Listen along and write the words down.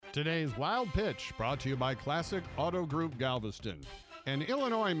Today's Wild Pitch brought to you by Classic Auto Group Galveston. An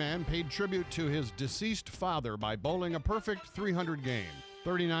Illinois man paid tribute to his deceased father by bowling a perfect 300 game.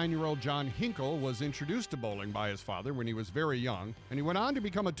 39-year-old John Hinkle was introduced to bowling by his father when he was very young, and he went on to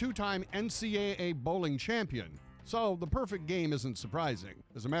become a two-time NCAA bowling champion. So the perfect game isn't surprising.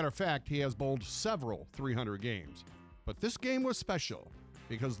 As a matter of fact, he has bowled several 300 games. But this game was special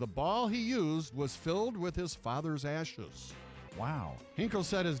because the ball he used was filled with his father's ashes. Wow. Hinkle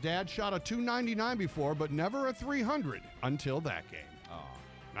said his dad shot a 299 before, but never a 300 until that game. Oh.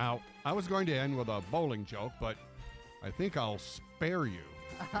 Now, I was going to end with a bowling joke, but I think I'll spare you.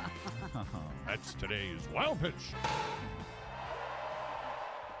 That's today's Wild Pitch.